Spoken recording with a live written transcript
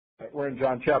We're in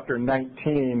John chapter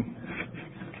 19,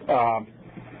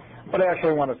 but I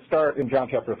actually want to start in John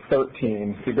chapter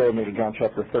 13. If you go with me to John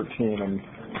chapter 13 and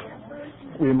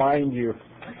remind you,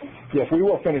 yes, we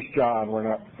will finish John.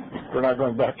 We're not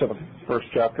going back to the first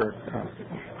chapter,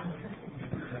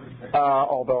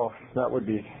 although that would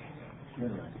be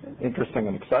interesting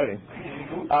and exciting.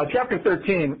 Chapter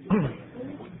 13.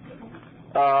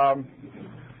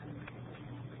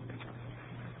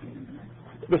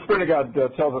 The Spirit of God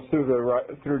tells us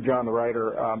through John the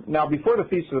writer, now before the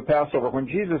feast of the Passover, when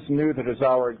Jesus knew that his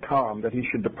hour had come, that he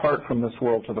should depart from this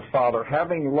world to the Father,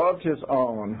 having loved his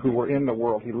own who were in the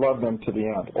world, he loved them to the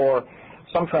end. Or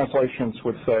some translations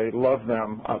would say, love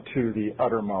them to the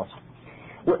uttermost.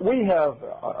 We have,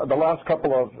 the last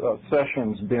couple of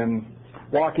sessions, been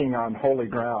walking on holy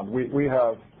ground. We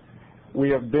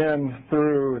have been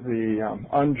through the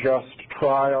unjust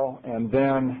trial and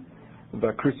then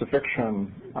the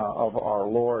crucifixion of our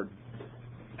Lord.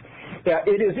 Yeah,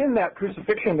 it is in that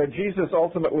crucifixion that Jesus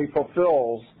ultimately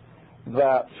fulfills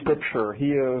that scripture.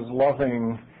 He is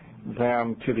loving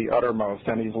them to the uttermost,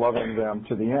 and he's loving them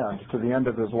to the end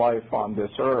of his life on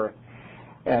this earth.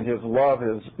 And his love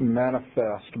is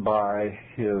manifest by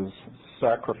his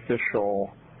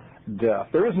sacrificial death.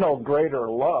 There is no greater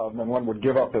love than one would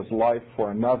give up his life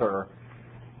for another.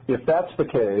 If that's the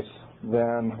case,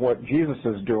 then what Jesus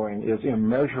is doing is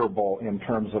immeasurable in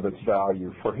terms of its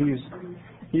value. For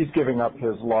he's giving up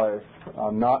his life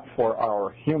not for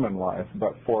our human life,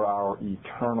 but for our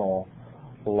eternal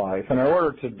life. And in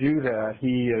order to do that,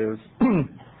 he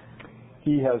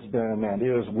has been and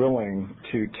is willing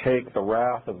to take the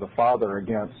wrath of the Father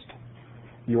against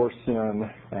your sin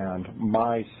and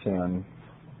my sin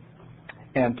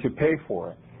and to pay for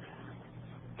it.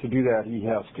 To do that, he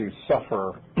has to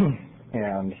suffer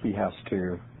and he has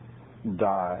to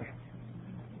die.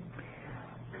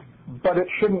 But it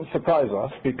shouldn't surprise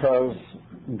us, because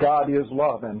God is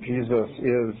love and Jesus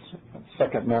is a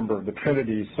second member of the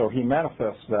Trinity, so he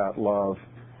manifests that love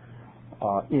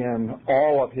in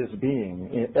all of his being.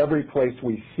 In every place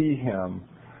we see him,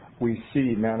 we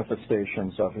see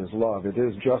manifestations of his love. It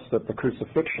is just that the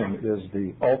crucifixion is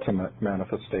the ultimate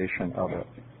manifestation of it.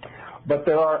 But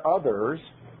there are others.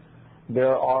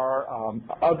 There are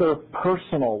other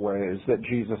personal ways that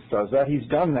Jesus does that. He's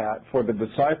done that for the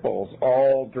disciples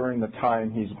all during the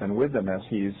time he's been with them, as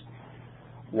he's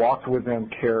walked with them,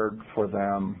 cared for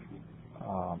them,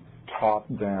 taught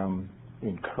them,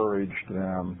 encouraged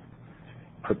them,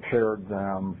 prepared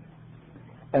them.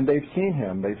 And they've seen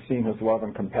him. They've seen his love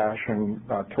and compassion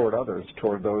toward others,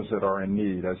 toward those that are in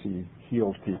need, as he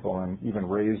healed people and even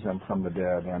raised them from the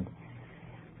dead.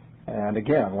 And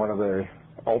again, one of the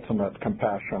ultimate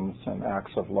compassions and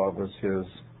acts of love was his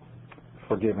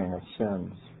forgiving of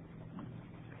sins.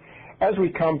 As we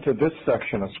come to this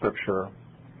section of Scripture,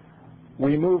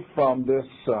 we move from this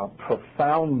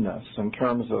profoundness in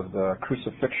terms of the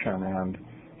crucifixion and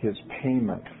his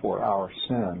payment for our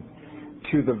sin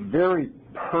to the very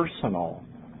personal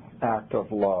act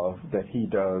of love that he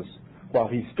does while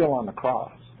he's still on the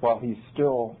cross, while he's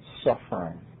still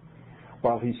suffering.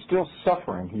 While he's still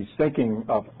suffering, he's thinking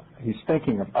of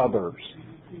others.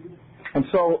 And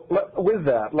so with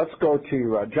that, let's go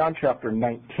to John chapter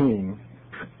 19.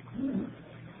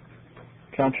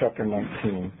 John chapter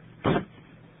 19.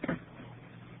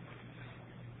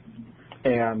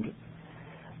 And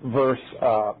verse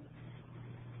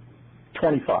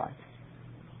 25.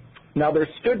 Now there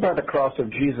stood by the cross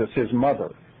of Jesus his mother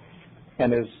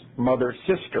and his mother's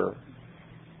sister,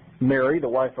 Mary, the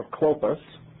wife of Clopas,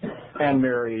 and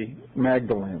Mary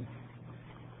Magdalene.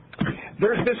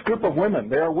 There's this group of women.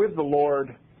 They are with the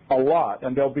Lord a lot,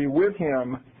 and they'll be with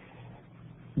him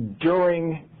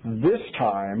during this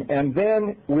time, and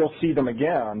then we'll see them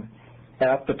again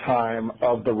at the time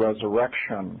of the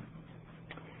resurrection.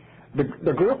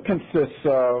 The group consists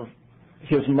of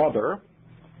his mother,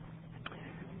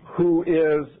 who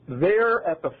is there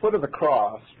at the foot of the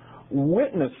cross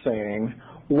witnessing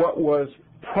what was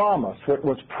promised, what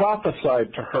was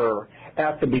prophesied to her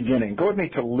at the beginning. Go with me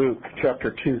to Luke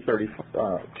chapter 2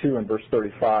 and verse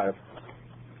 35.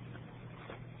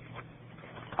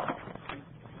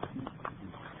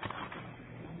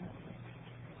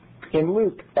 In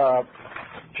Luke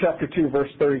chapter 2, verse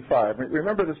 35,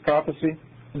 remember this prophecy?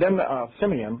 Then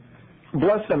Simeon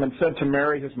blessed them and said to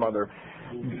Mary, his mother,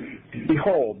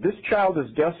 behold, this child is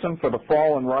destined for the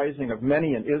fall and rising of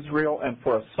many in Israel, and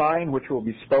for a sign which will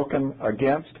be spoken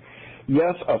against.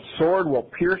 Yes, a sword will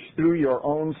pierce through your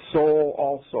own soul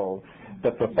also,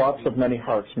 that the thoughts of many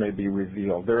hearts may be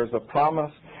revealed. There is a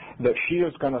promise that she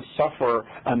is going to suffer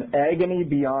an agony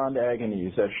beyond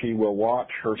agonies as she will watch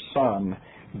her son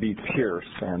be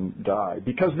pierced and die,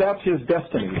 because that's his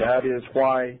destiny. That is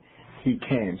why he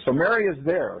came. So Mary is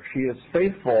there. She is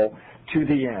faithful to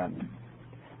the end.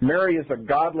 Mary is a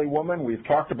godly woman. We've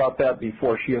talked about that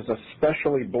before. She is a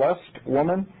specially blessed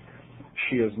woman.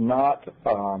 She is not,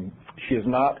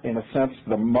 in a sense,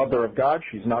 the mother of God.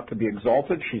 She's not to be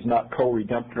exalted. She's not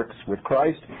co-redemptrix with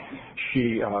Christ.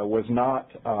 She was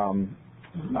not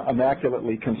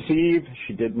immaculately conceived.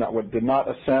 She did not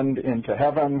ascend into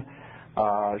heaven.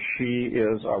 She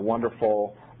is a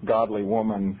wonderful, godly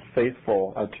woman,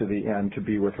 faithful to the end to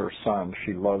be with her son.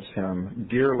 She loves him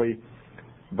dearly,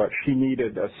 but she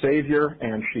needed a Savior,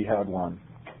 and she had one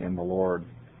in the Lord.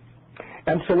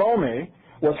 And Salome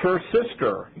was her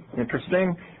sister.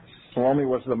 Interesting. Salome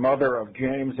was the mother of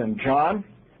James and John,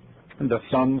 the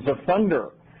sons of thunder,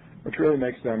 which really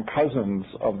makes them cousins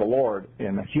of the Lord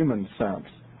in a human sense.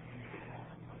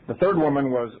 The third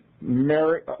woman was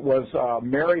Mary,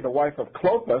 the wife of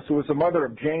Clopas, who was the mother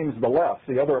of James the Less,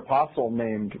 the other apostle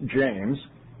named James.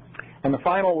 And the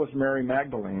final was Mary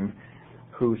Magdalene,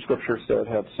 who Scripture said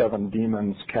had 7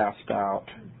 demons cast out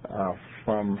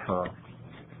from her.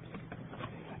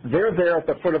 They're there at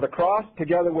the foot of the cross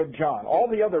together with John. All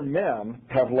the other men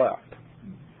have left.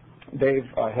 They've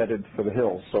headed for the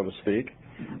hills, so to speak.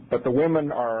 But the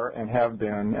women are and have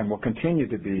been and will continue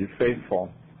to be faithful.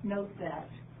 Note that.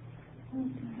 We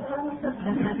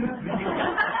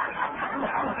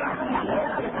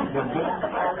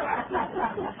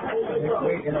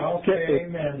can all say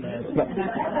amen then.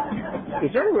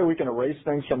 Is there any way we can erase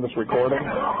things from this recording?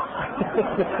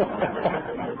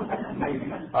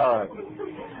 All right.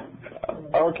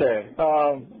 Okay.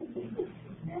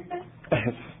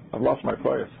 I've lost my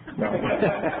place. No.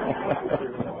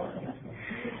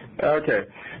 Okay.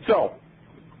 So,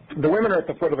 the women are at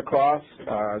the foot of the cross.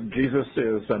 Jesus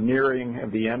is nearing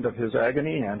the end of his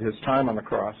agony and his time on the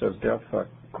cross as death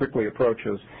quickly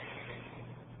approaches.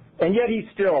 And yet he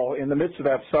still, in the midst of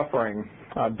that suffering,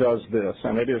 does this,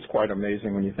 and it is quite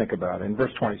amazing when you think about it. In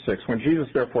verse 26, when Jesus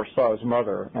therefore saw his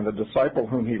mother and the disciple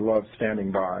whom he loved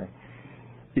standing by,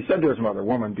 he said to his mother,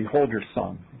 "Woman, behold your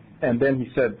son." And then he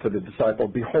said to the disciple,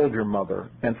 "Behold your mother."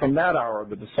 And from that hour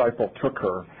the disciple took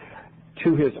her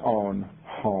to his own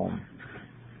home.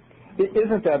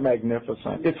 Isn't that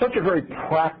magnificent? It's such a very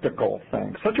practical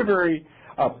thing, such a very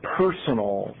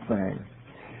personal thing.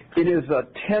 It is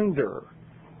tender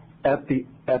at its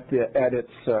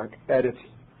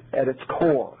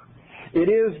core. It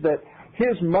is that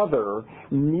his mother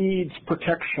needs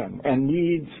protection and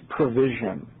needs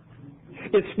provision.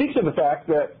 It speaks of the fact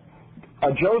that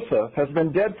Joseph has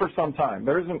been dead for some time.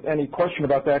 There isn't any question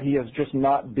about that. He has just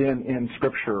not been in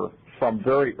Scripture from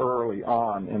very early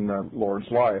on in the Lord's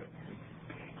life.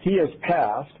 He has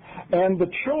passed, and the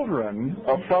children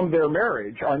from their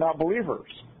marriage are not believers.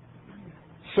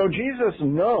 So Jesus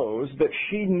knows that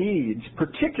she needs,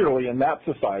 particularly in that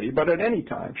society, but at any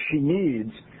time, she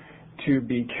needs to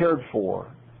be cared for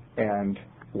and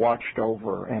watched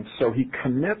over. And so he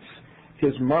commits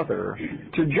his mother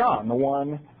to John, the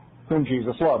one whom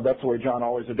Jesus loved. That's the way John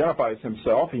always identifies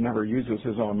himself. He never uses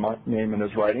his own name in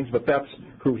his writings, but that's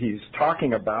who he's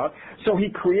talking about. So he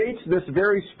creates this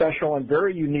very special and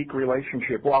very unique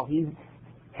relationship while he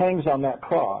hangs on that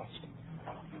cross,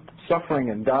 suffering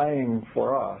and dying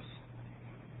for us.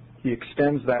 He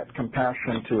extends that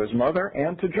compassion to his mother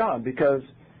and to John, because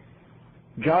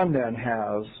John then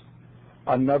has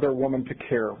another woman to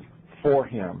care for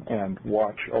him and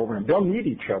watch over him. They'll need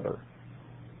each other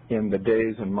in the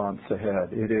days and months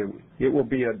ahead. It will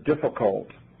be a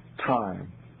difficult time,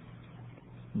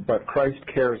 but Christ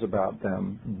cares about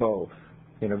them both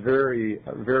in a very,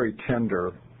 very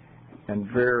tender and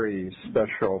very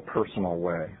special, personal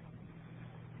way.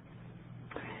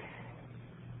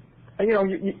 And, you know,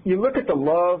 you look at the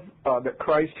love that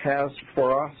Christ has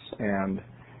for us, and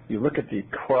you look at the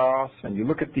cross, and you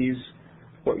look at these,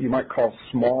 what you might call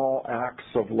small acts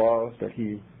of love that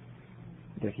he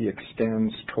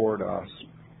extends toward us.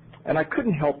 And I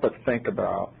couldn't help but think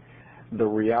about the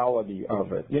reality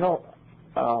of it. You know,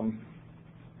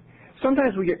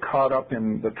 sometimes we get caught up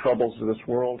in the troubles of this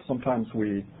world. Sometimes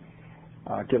we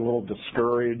get a little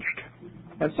discouraged.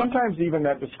 And sometimes even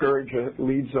that discouragement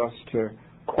leads us to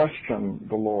question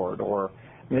the Lord, or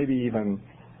maybe even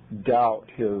doubt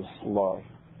his love.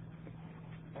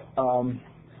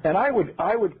 And I would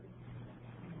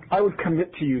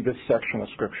commit to you this section of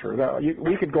Scripture.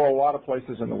 We could go a lot of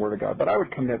places in the Word of God, but I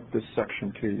would commit this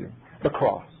section to you. The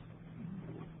cross.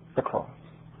 The cross.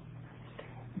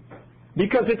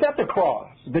 Because it's at the cross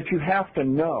that you have to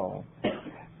know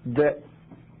that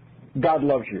God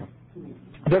loves you.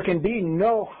 There can be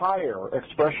no higher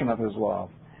expression of his love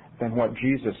than what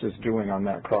Jesus is doing on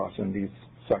that cross in these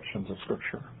sections of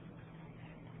Scripture.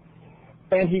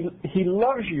 And he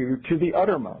loves you to the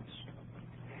uttermost.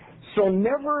 So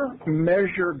never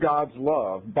measure God's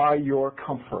love by your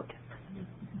comfort.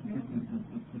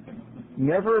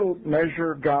 Never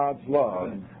measure God's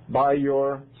love by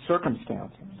your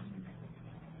circumstances.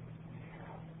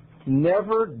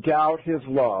 Never doubt His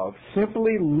love.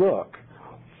 Simply look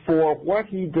for what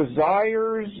He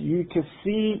desires you to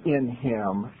see in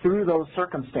Him through those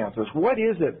circumstances. What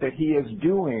is it that He is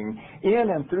doing in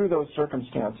and through those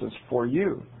circumstances for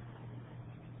you?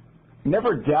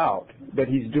 Never doubt that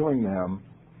He's doing them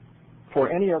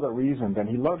for any other reason than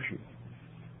He loves you.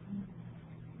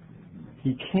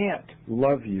 He can't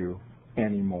love you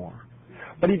anymore.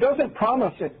 But He doesn't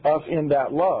promise us in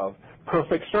that love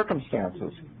perfect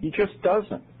circumstances. He just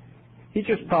doesn't. He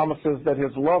just promises that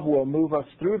His love will move us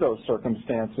through those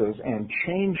circumstances and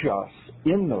change us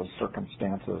in those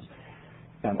circumstances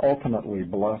and ultimately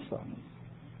bless us.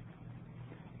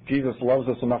 Jesus loves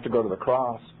us enough to go to the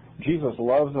cross. Jesus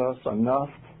loves us enough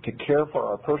to care for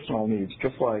our personal needs,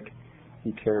 just like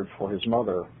He cared for His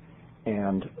mother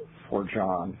and for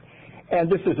John. And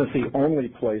this isn't the only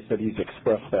place that He's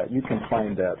expressed that. You can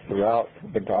find that throughout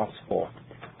the gospel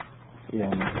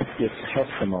in its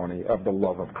testimony of the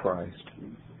love of Christ.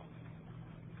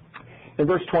 In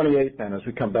verse 28 then, as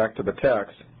we come back to the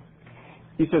text,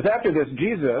 he says, after this,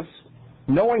 Jesus,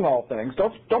 knowing all things,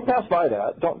 don't pass by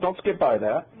that, don't skip by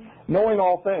that, knowing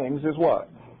all things is what?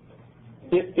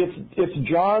 It's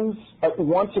John's,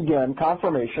 once again,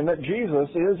 confirmation that Jesus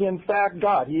is in fact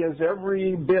God. He is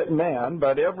every bit man,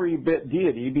 but every bit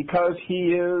deity, because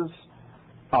He is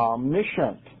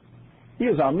omniscient. He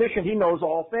is omniscient. He knows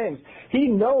all things. He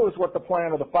knows what the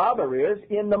plan of the Father is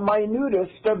in the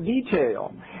minutest of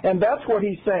detail. And that's what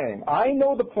He's saying. I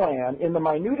know the plan in the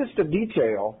minutest of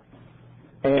detail,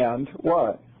 and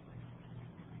what?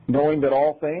 Knowing that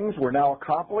all things were now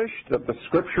accomplished, that the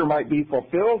Scripture might be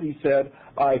fulfilled, He said,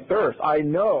 I thirst. I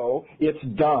know it's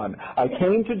done. I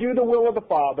came to do the will of the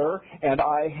Father, and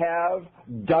I have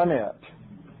done it.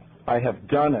 I have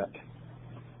done it.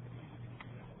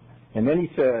 And then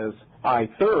He says, I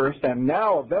thirst, and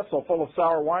now a vessel full of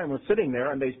sour wine was sitting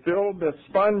there, and they filled the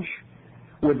sponge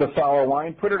with the sour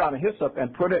wine, put it on a hyssop,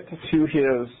 and put it to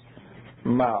His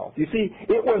mouth. You see,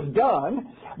 it was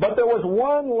done, but there was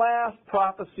one last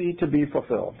prophecy to be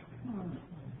fulfilled.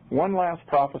 One last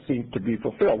prophecy to be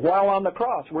fulfilled. While on the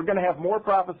cross, we're going to have more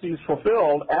prophecies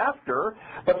fulfilled after,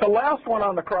 but the last one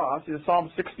on the cross is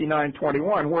Psalm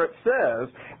 69:21, where it says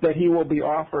that He will be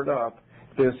offered up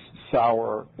this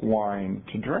sour wine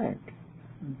to drink.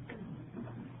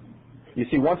 You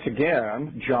see, once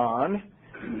again, John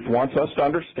wants us to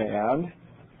understand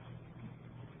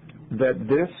that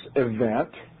this event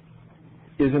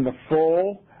is in the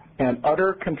full and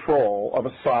utter control of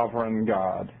a sovereign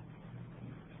God.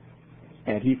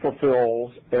 And He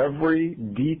fulfills every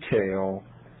detail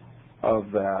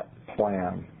of that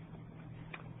plan.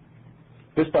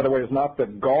 This, by the way, is not the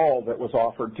gall that was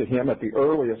offered to Him at the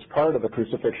earliest part of the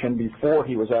crucifixion before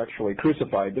He was actually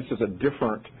crucified. This is a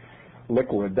different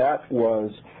liquid. That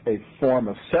was a form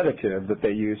of sedative that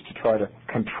they used to try to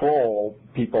control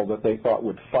people that they thought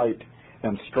would fight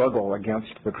and struggle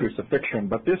against the crucifixion.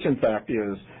 But this, in fact,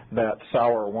 is that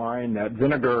sour wine, that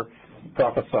vinegar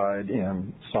prophesied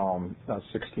in Psalm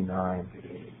 69.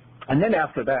 And then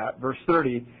after that, verse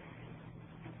 30,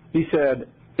 He said,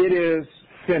 it is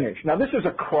finished. Now this is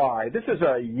a cry. This is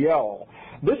a yell.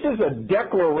 This is a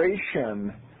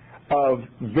declaration of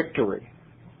victory.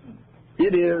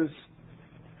 It is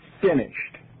finished.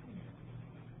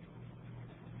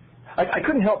 I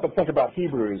couldn't help but think about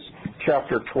Hebrews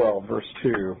chapter 12, verse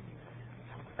 2.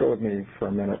 Go with me for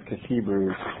a minute to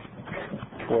Hebrews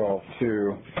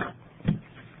 12:2.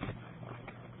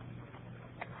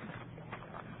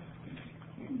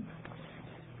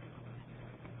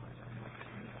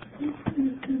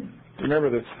 Remember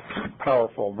this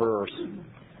powerful verse.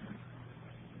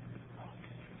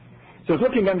 It says,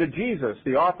 looking unto Jesus,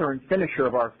 the author and finisher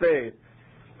of our faith,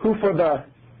 who for the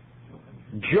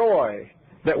joy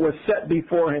that was set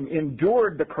before Him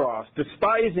endured the cross,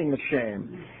 despising the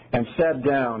shame, and sat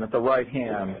down at the right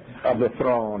hand of the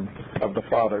throne of the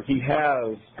Father. He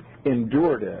has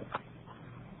endured it,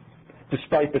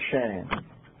 despite the shame,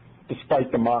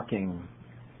 despite the mocking,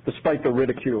 despite the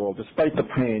ridicule, despite the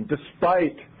pain,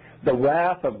 despite the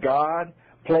wrath of God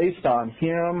placed on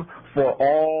Him for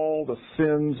all the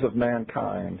sins of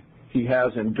mankind. He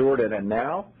has endured it, and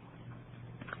now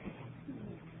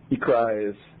He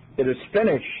cries, it is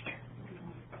finished.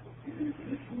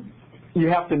 You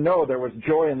have to know there was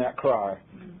joy in that cry.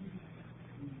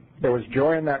 There was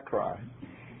joy in that cry.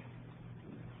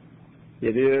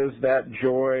 It is that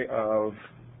joy of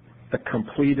the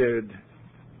completed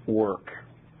work,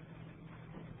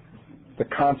 the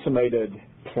consummated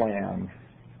plan,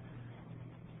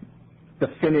 the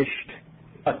finished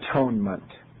atonement,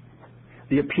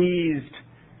 the appeased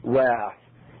wrath,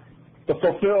 the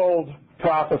fulfilled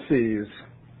prophecies,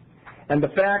 and the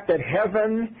fact that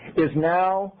heaven is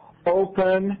now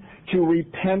open to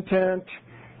repentant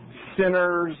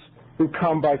sinners who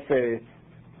come by faith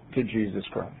to Jesus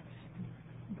Christ.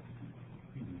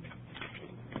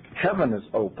 Heaven is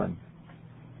open.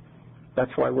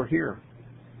 That's why we're here.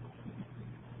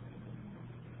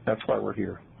 That's why we're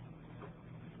here.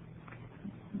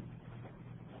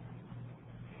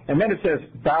 And then it says,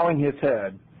 bowing his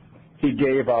head, he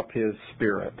gave up his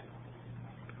spirit.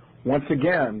 Once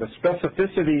again, the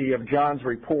specificity of John's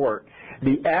report,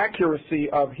 the accuracy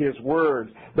of his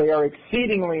words, they are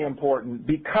exceedingly important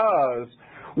because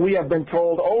we have been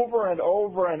told over and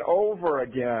over and over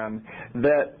again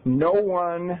that no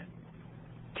one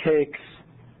takes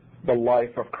the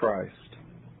life of Christ.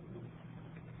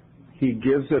 He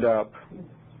gives it up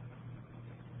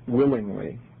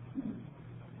willingly.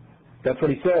 That's what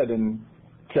he said in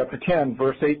chapter 10,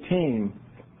 verse 18,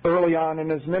 early on in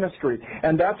his ministry.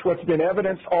 And that's what's been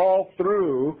evidenced all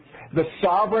through the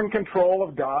sovereign control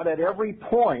of God at every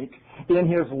point in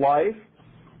his life,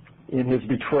 in his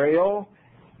betrayal,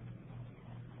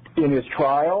 in his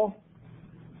trial,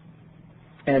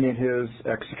 and in his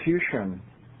execution.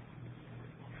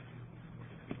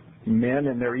 Men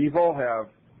in their evil have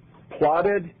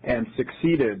plotted and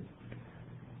succeeded,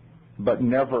 but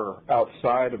never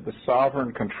outside of the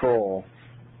sovereign control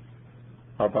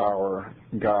of our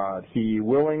God. He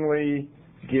willingly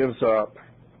gives up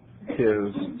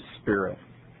his spirit.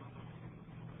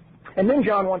 And then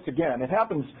John, once again, it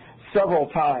happens several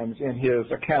times in his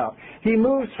account, he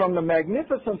moves from the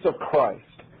magnificence of Christ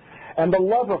and the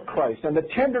love of Christ and the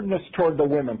tenderness toward the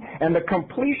women and the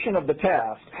completion of the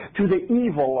task to the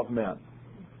evil of men.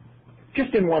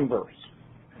 Just in one verse.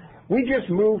 We just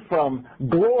move from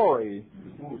glory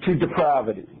to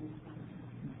depravity.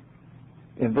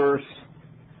 In verse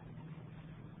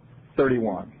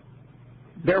 31.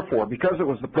 Therefore, because it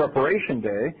was the preparation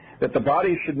day, that the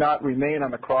body should not remain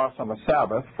on the cross on the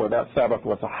Sabbath, for that Sabbath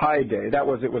was a high day. It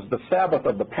was the Sabbath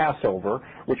of the Passover,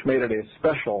 which made it a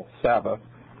special Sabbath.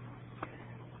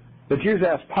 The Jews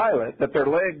asked Pilate that their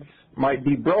legs might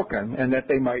be broken and that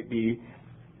they might be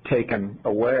taken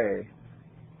away.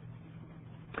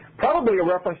 Probably a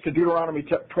reference to Deuteronomy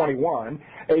 21,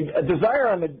 a desire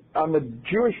on the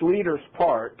Jewish leaders'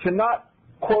 part to not,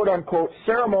 quote-unquote,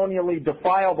 ceremonially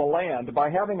defile the land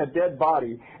by having a dead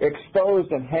body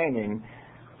exposed and hanging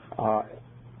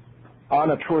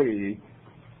on a tree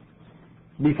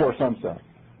before sunset.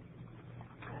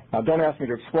 Now, don't ask me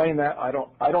to explain that. I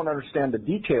don't understand the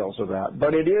details of that,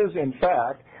 but it is, in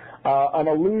fact, an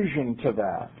allusion to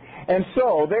that. And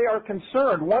so they are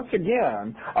concerned, once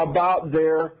again, about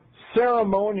their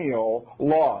ceremonial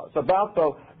laws, about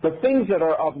the things that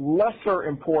are of lesser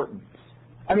importance.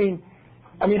 I mean,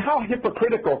 how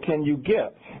hypocritical can you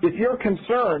get if you're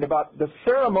concerned about the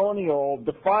ceremonial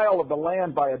defile of the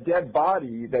land by a dead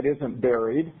body that isn't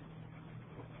buried,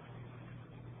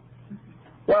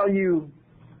 while you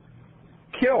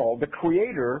kill the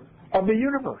creator of the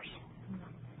universe?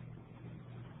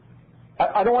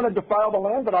 I don't want to defile the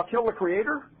land, but I'll kill the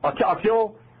creator. I'll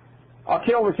kill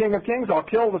the King of Kings. I'll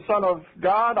kill the Son of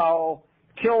God. I'll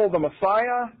kill the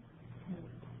Messiah.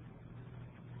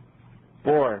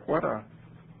 Boy, what a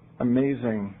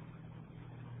amazing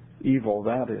evil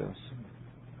that is.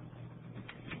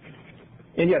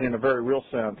 And yet, in a very real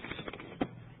sense,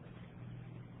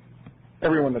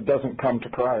 everyone that doesn't come to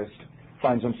Christ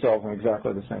finds themselves in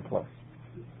exactly the same place.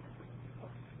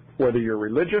 Whether you're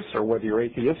religious or whether you're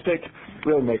atheistic,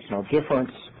 really makes no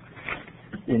difference.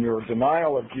 In your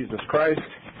denial of Jesus Christ,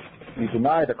 you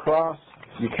deny the cross,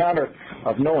 you count it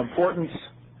of no importance,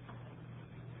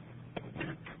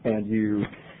 and you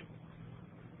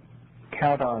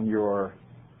count on your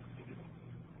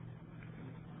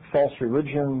false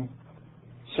religion,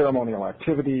 ceremonial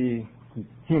activity,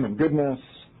 human goodness,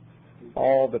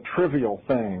 all the trivial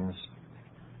things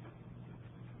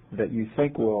that you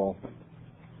think will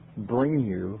bring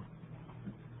you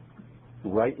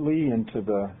rightly into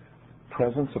the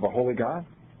presence of a holy God?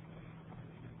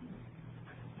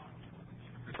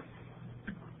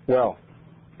 Well,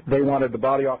 they wanted the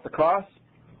body off the cross.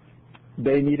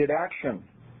 They needed action.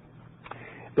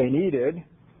 They needed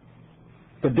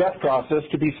the death process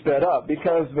to be sped up,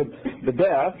 because the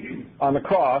death on the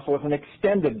cross was an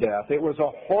extended death. It was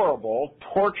a horrible,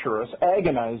 torturous,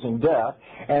 agonizing death,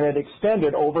 and it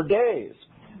extended over days,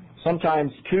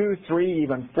 sometimes 2, 3,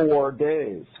 even 4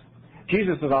 days.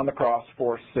 Jesus is on the cross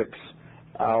for 6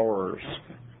 hours.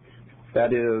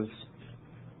 That is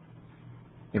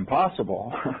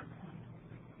impossible.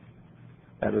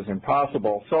 That is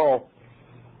impossible. So,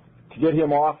 to get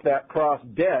him off that cross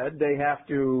dead, they have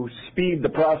to speed the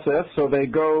process, so they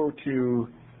go to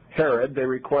Herod. They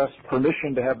request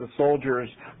permission to have the soldiers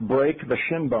break the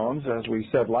shin bones, as we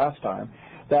said last time.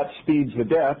 That speeds the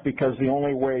death, because the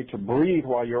only way to breathe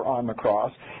while you're on the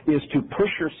cross is to push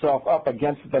yourself up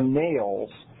against the nails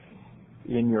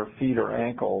in your feet or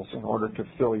ankles in order to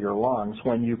fill your lungs.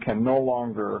 When you can no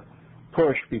longer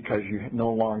push because you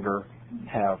no longer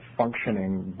have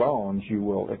functioning bones, you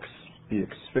will be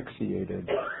asphyxiated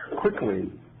quickly.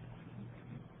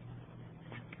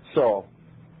 So,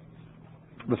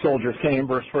 the soldiers came,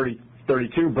 verse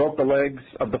 32, broke the legs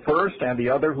of the first and the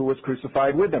other who was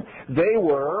crucified with them. They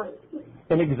were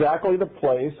in exactly the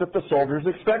place that the soldiers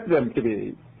expected them to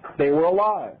be. They were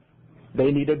alive.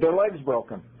 They needed their legs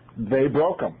broken. They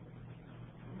broke them.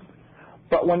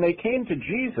 But when they came to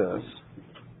Jesus,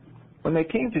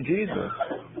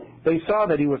 they saw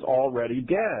that he was already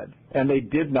dead, and they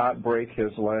did not break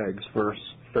his legs, verse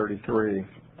 33.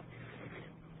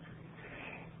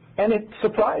 And it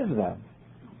surprised them.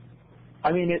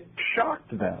 I mean, it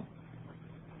shocked them.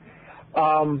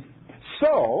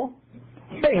 So,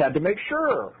 they had to make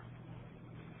sure.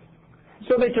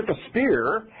 So they took a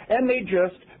spear, and they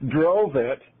just drove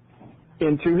it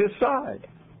into his side.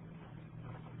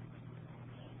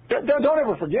 Don't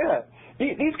ever forget,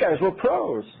 these guys were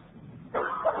pros.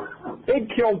 They'd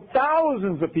killed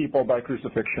thousands of people by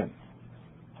crucifixion.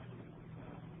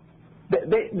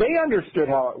 They understood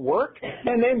how it worked,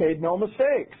 and they made no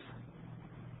mistakes.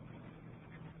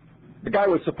 The guy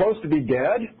was supposed to be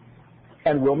dead,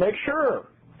 and we'll make sure.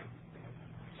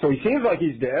 So he seems like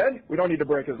he's dead. We don't need to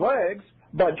break his legs,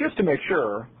 but just to make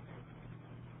sure,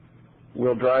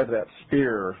 we'll drive that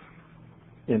spear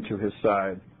into his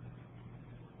side.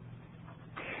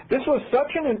 This was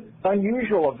such an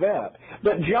unusual event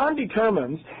that John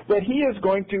determines that he is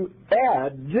going to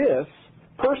add this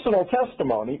personal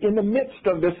testimony in the midst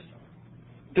of this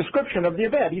description of the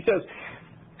event. He says,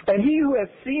 and he who has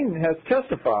seen has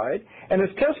testified, and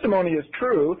his testimony is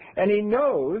true, and he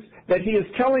knows that he is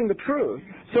telling the truth,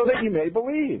 so that you may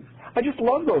believe. I just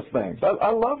love those things. I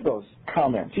love those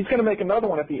comments. He's going to make another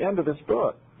one at the end of this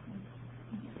book.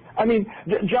 I mean,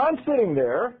 John's sitting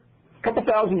there a couple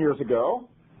thousand years ago.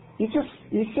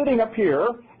 He's sitting up here,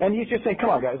 and he's just saying, come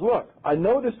on, guys, look, I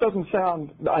know this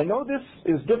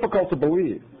is difficult to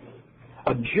believe.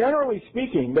 Generally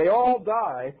speaking, they all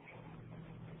die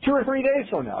 2 or 3 days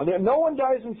from now. No one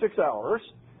dies in 6 hours,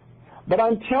 but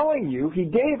I'm telling you, he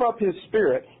gave up his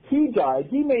spirit. He died.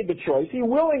 He made the choice. He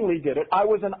willingly did it. I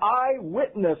was an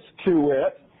eyewitness to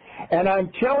it, and I'm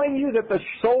telling you that the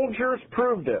soldiers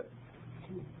proved it.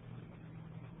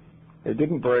 They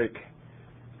didn't break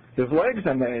his legs,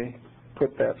 and they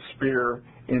put that spear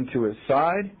into his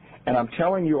side. And I'm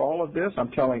telling you all of this.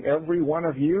 I'm telling every one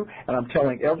of you, and I'm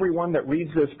telling everyone that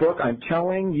reads this book, I'm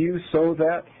telling you so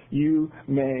that you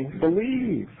may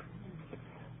believe.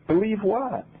 Believe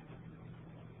what?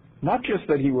 Not just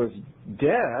that he was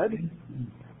dead,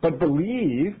 but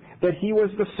believe that he was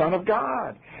the Son of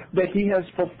God, that he has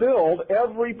fulfilled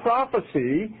every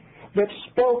prophecy that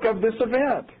spoke of this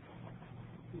event,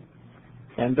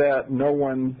 and that no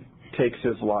one takes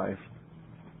his life,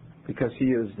 because he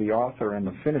is the author and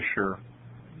the finisher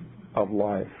of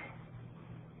life.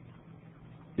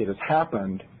 It has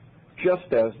happened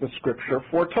just as the Scripture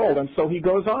foretold. And so he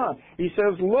goes on. He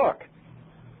says, look,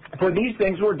 for these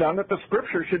things were done that the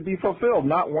Scripture should be fulfilled.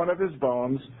 Not one of his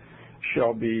bones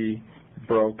shall be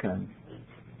broken.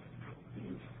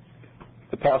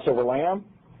 The Passover lamb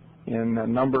in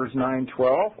Numbers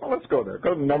 9:12. Well, let's go there.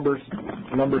 Go to Numbers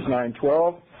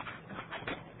 9:12.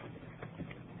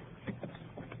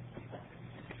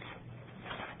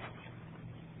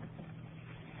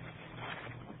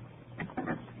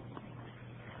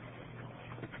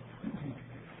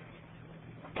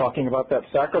 Talking about that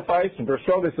sacrifice, in verse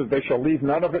 12, it says, they shall leave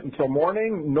none of it until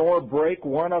morning, nor break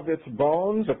one of its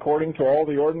bones. According to all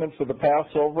the ordinance of the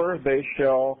Passover, they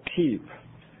shall keep.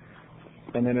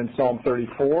 And then in Psalm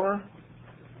 34,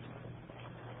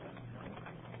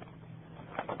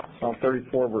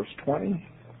 verse 20.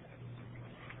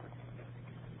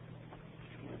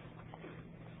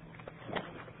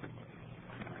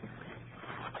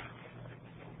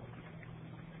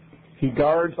 He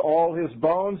guards all his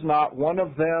bones. Not one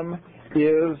of them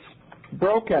is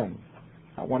broken.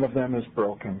 Not one of them is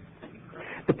broken.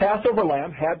 The Passover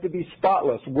lamb had to be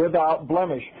spotless, without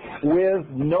blemish, with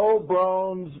no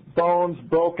bones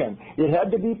broken. It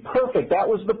had to be perfect. That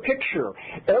was the picture.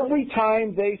 Every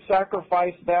time they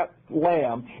sacrificed that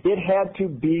lamb, it had to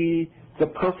be the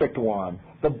perfect one,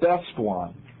 the best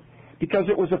one, because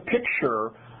it was a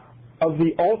picture of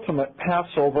the ultimate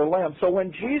Passover lamb. So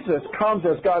when Jesus comes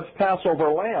as God's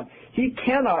Passover lamb, he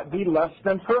cannot be less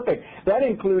than perfect. That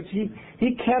includes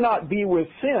he cannot be with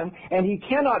sin, and he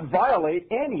cannot violate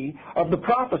any of the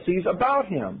prophecies about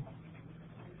him.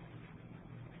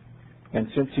 And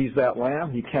since he's that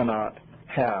lamb, he cannot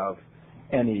have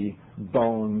any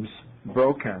bones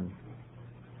broken.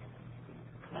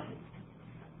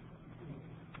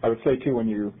 I would say, too, when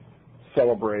you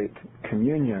celebrate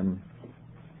communion,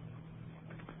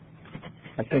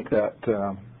 I think that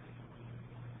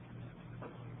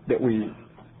we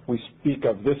speak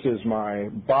of this is my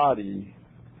body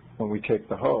when we take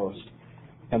the host.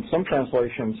 And some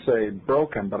translations say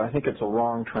broken, but I think it's a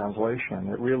wrong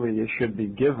translation. It should be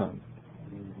given,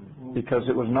 because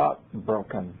it was not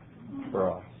broken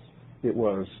for us. It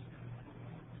was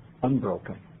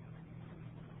unbroken.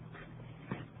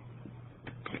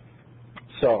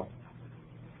 So,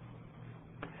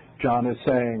 John is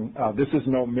saying, this is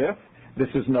no myth. This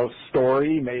is no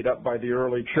story made up by the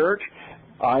early church.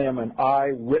 I am an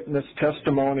eyewitness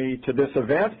testimony to this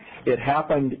event. It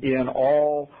happened in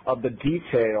all of the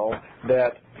detail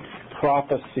that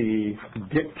prophecy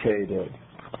dictated.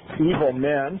 Evil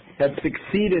men had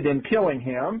succeeded in killing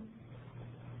him,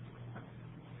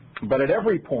 but at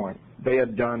every point they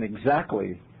had done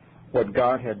exactly what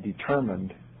God had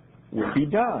determined would be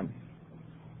done.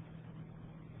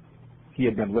 He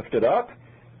had been lifted up.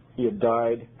 He had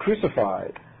died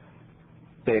crucified.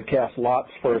 They had cast lots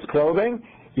for his clothing.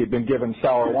 He had been given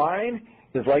sour wine.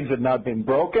 His legs had not been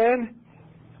broken.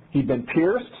 He'd been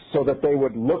pierced so that they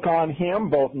would look on him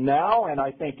both now and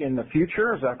I think in the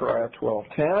future, Zechariah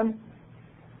 12:10.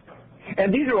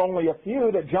 And these are only a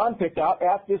few that John picked out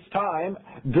at this time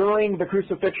during the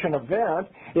crucifixion event.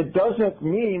 It doesn't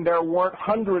mean there weren't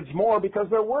hundreds more, because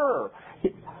there were.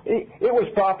 It was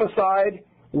prophesied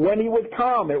when he would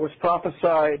come. It was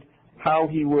prophesied how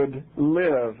he would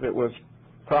live. It was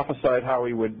prophesied how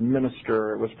he would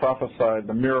minister. It was prophesied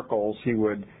the miracles he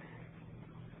would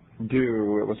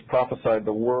do. It was prophesied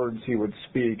the words he would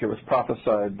speak. It was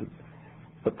prophesied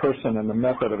the person and the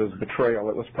method of his betrayal.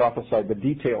 It was prophesied the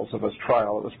details of his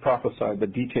trial. It was prophesied the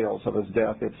details of his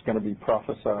death. It's going to be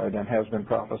prophesied and has been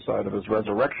prophesied of his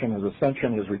resurrection, his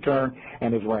ascension, his return,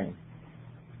 and his reign.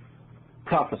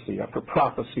 Prophecy after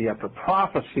prophecy after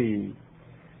prophecy.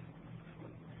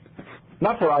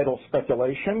 Not for idle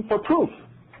speculation, for proof.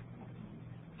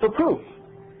 For proof.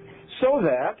 So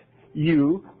that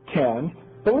you can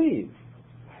believe.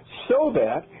 So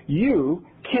that you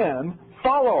can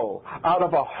follow out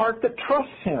of a heart that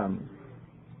trusts him.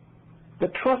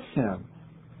 That trusts him.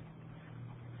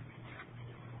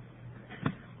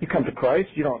 You come to Christ,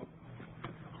 you don't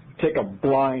take a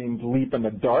blind leap in the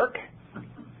dark,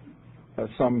 as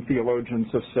some theologians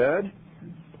have said.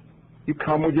 You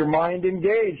come with your mind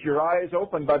engaged, your eyes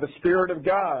opened by the Spirit of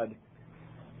God,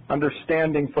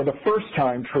 understanding for the first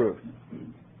time truth.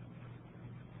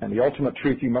 And the ultimate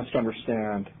truth you must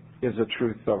understand is the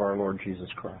truth of our Lord Jesus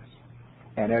Christ.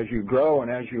 And as you grow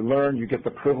and as you learn, you get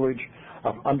the privilege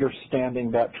of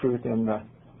understanding that truth in the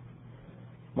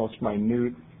most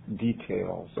minute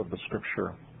details of the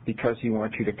Scripture, because he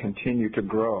wants you to continue to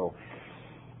grow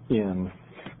in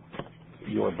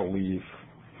your belief.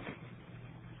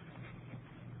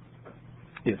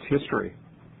 It's history.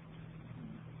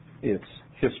 It's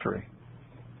history.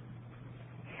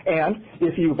 And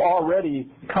if you've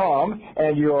already come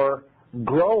and you're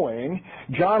growing,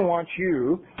 John wants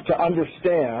you to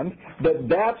understand that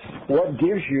that's what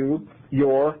gives you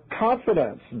your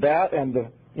confidence. That and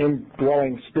the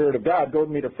indwelling Spirit of God. Go with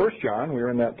me to 1 John. We were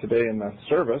in that today in the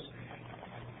service.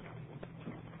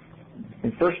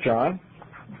 In 1 John,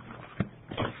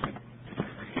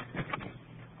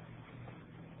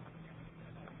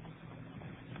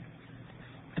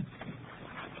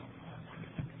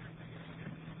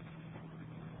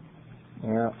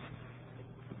 yeah.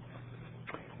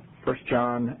 1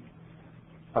 John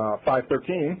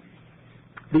 5:13,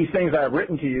 these things I have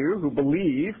written to you who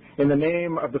believe in the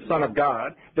name of the Son of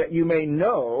God, that you may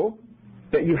know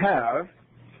that you have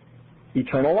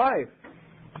eternal life.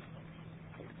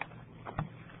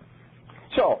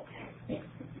 So,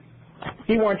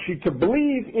 he wants you to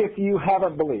believe if you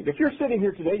haven't believed. If you're sitting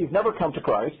here today, you've never come to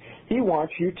Christ, he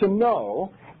wants you to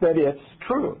know that it's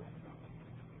true.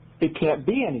 It can't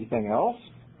be anything else.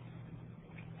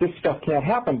 This stuff can't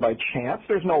happen by chance.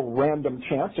 There's no random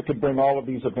chance that could bring all of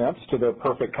these events to their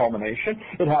perfect culmination.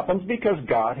 It happens because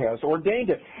God has ordained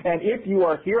it. And if you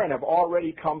are here and have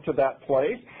already come to that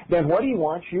place, then what he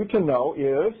wants you to know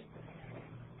is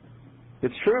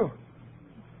it's true.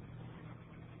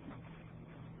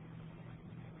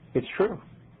 It's true.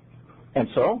 And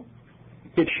so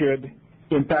it should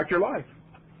impact your life.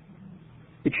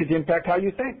 It should impact how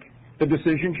you think, the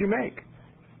decisions you make,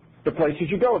 the places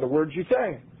you go, the words you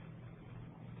say.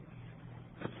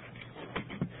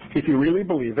 If you really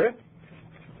believe it,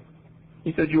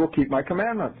 he says, you will keep my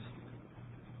commandments.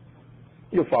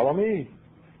 You'll follow me.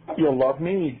 You'll love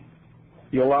me.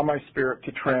 You'll allow my Spirit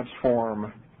to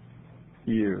transform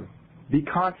you. Be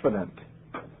confident.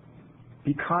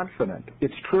 Be confident.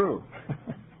 It's true.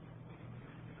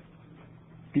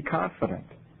 Be confident.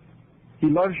 He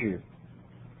loves you.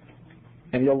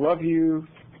 And he'll love you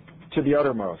to the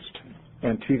uttermost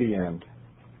and to the end.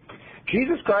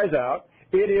 Jesus cries out,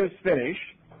 it is finished.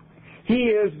 He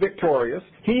is victorious.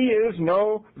 He is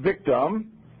no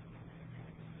victim.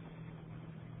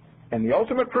 And the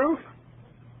ultimate proof?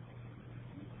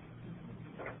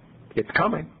 It's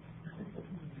coming.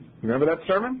 Remember that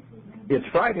sermon? It's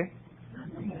Friday.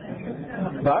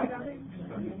 But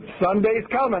Sunday's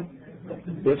coming.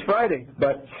 It's Friday,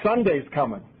 but Sunday's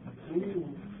coming.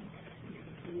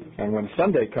 And when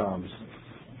Sunday comes,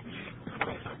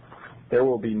 there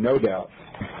will be no doubt.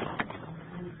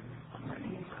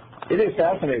 It is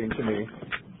fascinating to me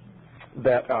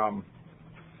that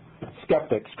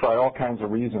skeptics try all kinds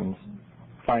of reasons,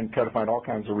 try to find all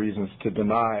kinds of reasons to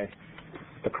deny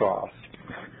the cross.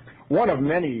 One of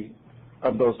many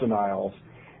of those denials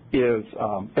is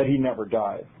that he never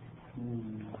died.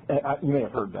 You may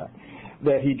have heard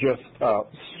that he just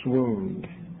swooned.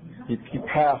 He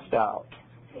passed out.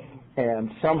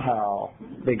 And somehow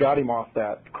they got him off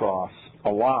that cross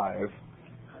alive,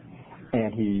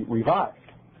 and he revived.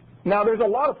 Now, there's a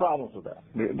lot of problems with that.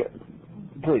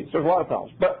 Please, there's a lot of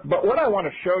problems. But what I want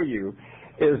to show you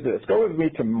is this. Go with me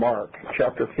to Mark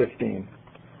chapter 15.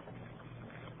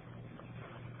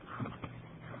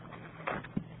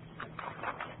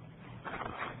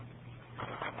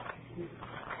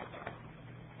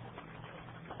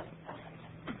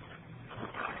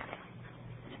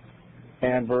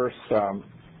 And verse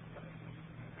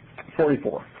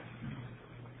 44.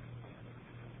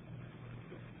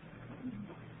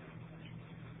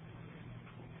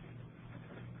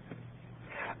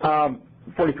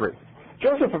 43.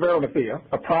 Joseph of Arimathea,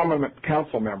 a prominent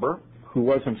council member who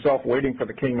was himself waiting for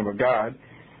the kingdom of God,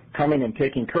 coming and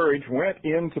taking courage, went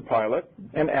in to Pilate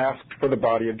and asked for the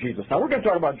body of Jesus. Now, we're going to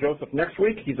talk about Joseph next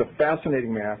week. He's a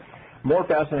fascinating man, more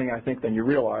fascinating, I think, than you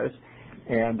realize.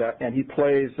 And he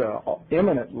plays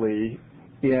eminently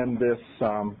in this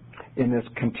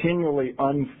continually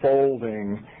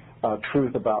unfolding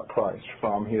truth about Christ,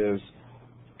 from his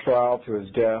trial to his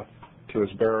death to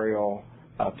his burial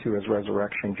to his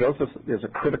resurrection. Joseph is a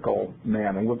critical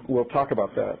man, and we'll talk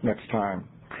about that next time.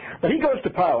 But he goes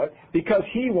to Pilate because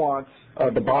he wants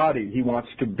the body. He wants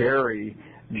to bury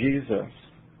Jesus.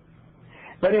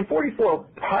 But in 44,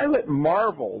 Pilate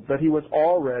marveled that he was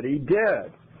already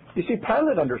dead. You see,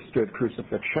 Pilate understood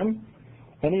crucifixion,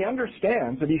 and he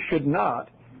understands that he should not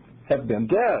have been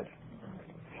dead.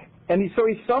 And so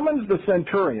he summons the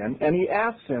centurion, and he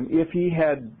asks him if he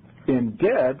had been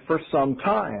dead for some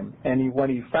time. And when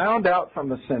he found out from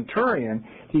the centurion,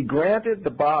 he granted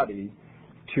the body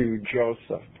to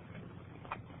Joseph.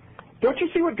 Don't you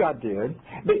see what God did?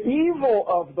 The evil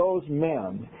of those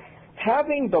men,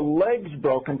 having the legs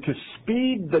broken to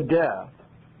speed the death,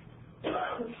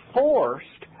 forced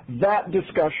that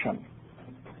discussion.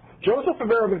 Joseph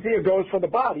of Arimathea goes for the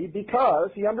body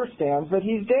because he understands that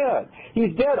he's dead.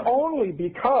 He's dead only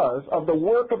because of the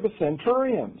work of the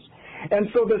centurions. And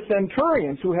so the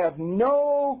centurions, who have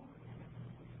no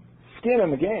skin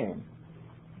in the game,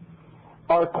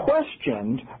 are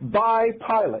questioned by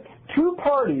Pilate. Two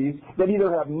parties that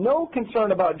either have no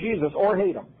concern about Jesus or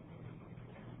hate him.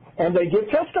 And they give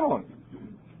testimony.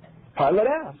 Pilate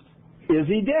asks, is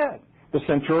he dead? The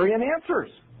centurion answers,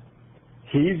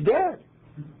 he's dead.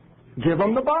 Give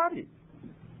him the body.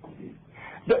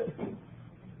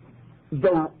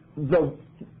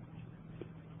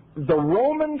 The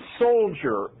Roman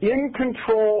soldier in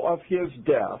control of his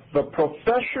death, the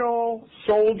professional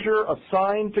soldier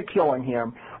assigned to killing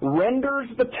him, renders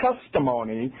the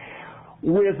testimony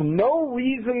with no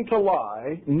reason to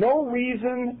lie, no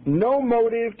reason, no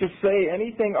motive to say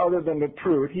anything other than the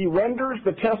truth. He renders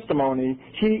the testimony,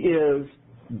 he is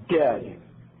dead.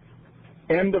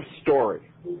 End of story.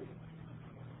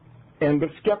 and the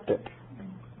skeptic.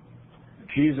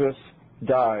 Jesus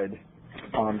died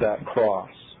on that cross.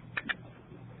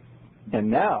 And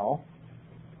now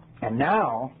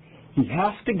he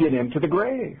has to get into the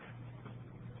grave.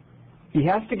 He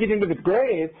has to get into the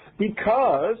grave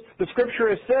because the Scripture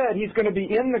has said he's going to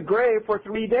be in the grave for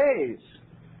 3 days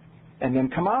and then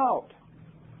come out.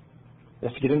 He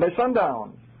has to get in by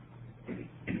sundown.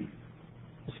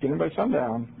 Let's get in by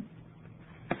sundown.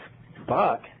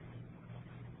 But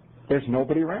there's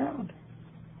nobody around.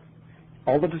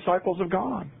 All the disciples have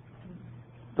gone.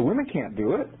 The women can't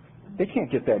do it. They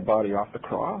can't get that body off the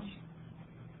cross.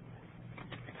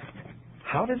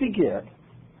 How does he get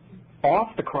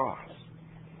off the cross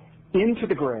into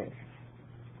the grave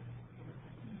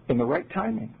in the right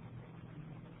timing?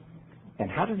 And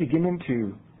how does he get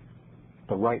into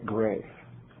the right grave?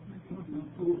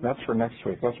 That's for next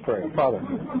week. Let's pray. Father,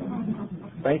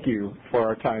 thank you for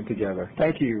our time together.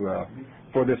 Thank you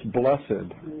for this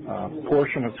blessed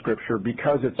portion of Scripture,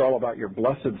 because it's all about your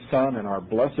blessed Son and our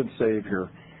blessed Savior.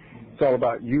 It's all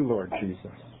about you, Lord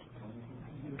Jesus.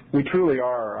 We truly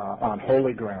are on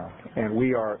holy ground, and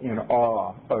we are in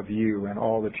awe of you and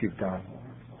all that you've done.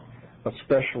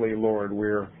 Especially, Lord, we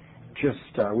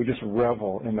just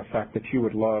revel in the fact that you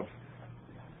would love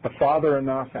the Father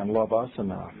enough and love us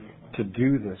enough to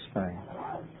do this thing.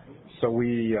 So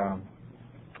we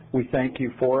thank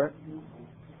you for it.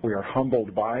 We are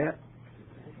humbled by it,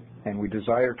 and we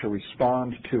desire to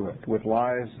respond to it with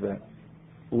lives that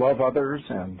love others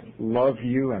and love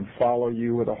you and follow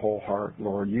you with a whole heart,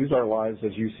 Lord. Use our lives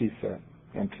as you see fit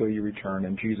until you return.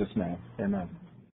 In Jesus' name, amen.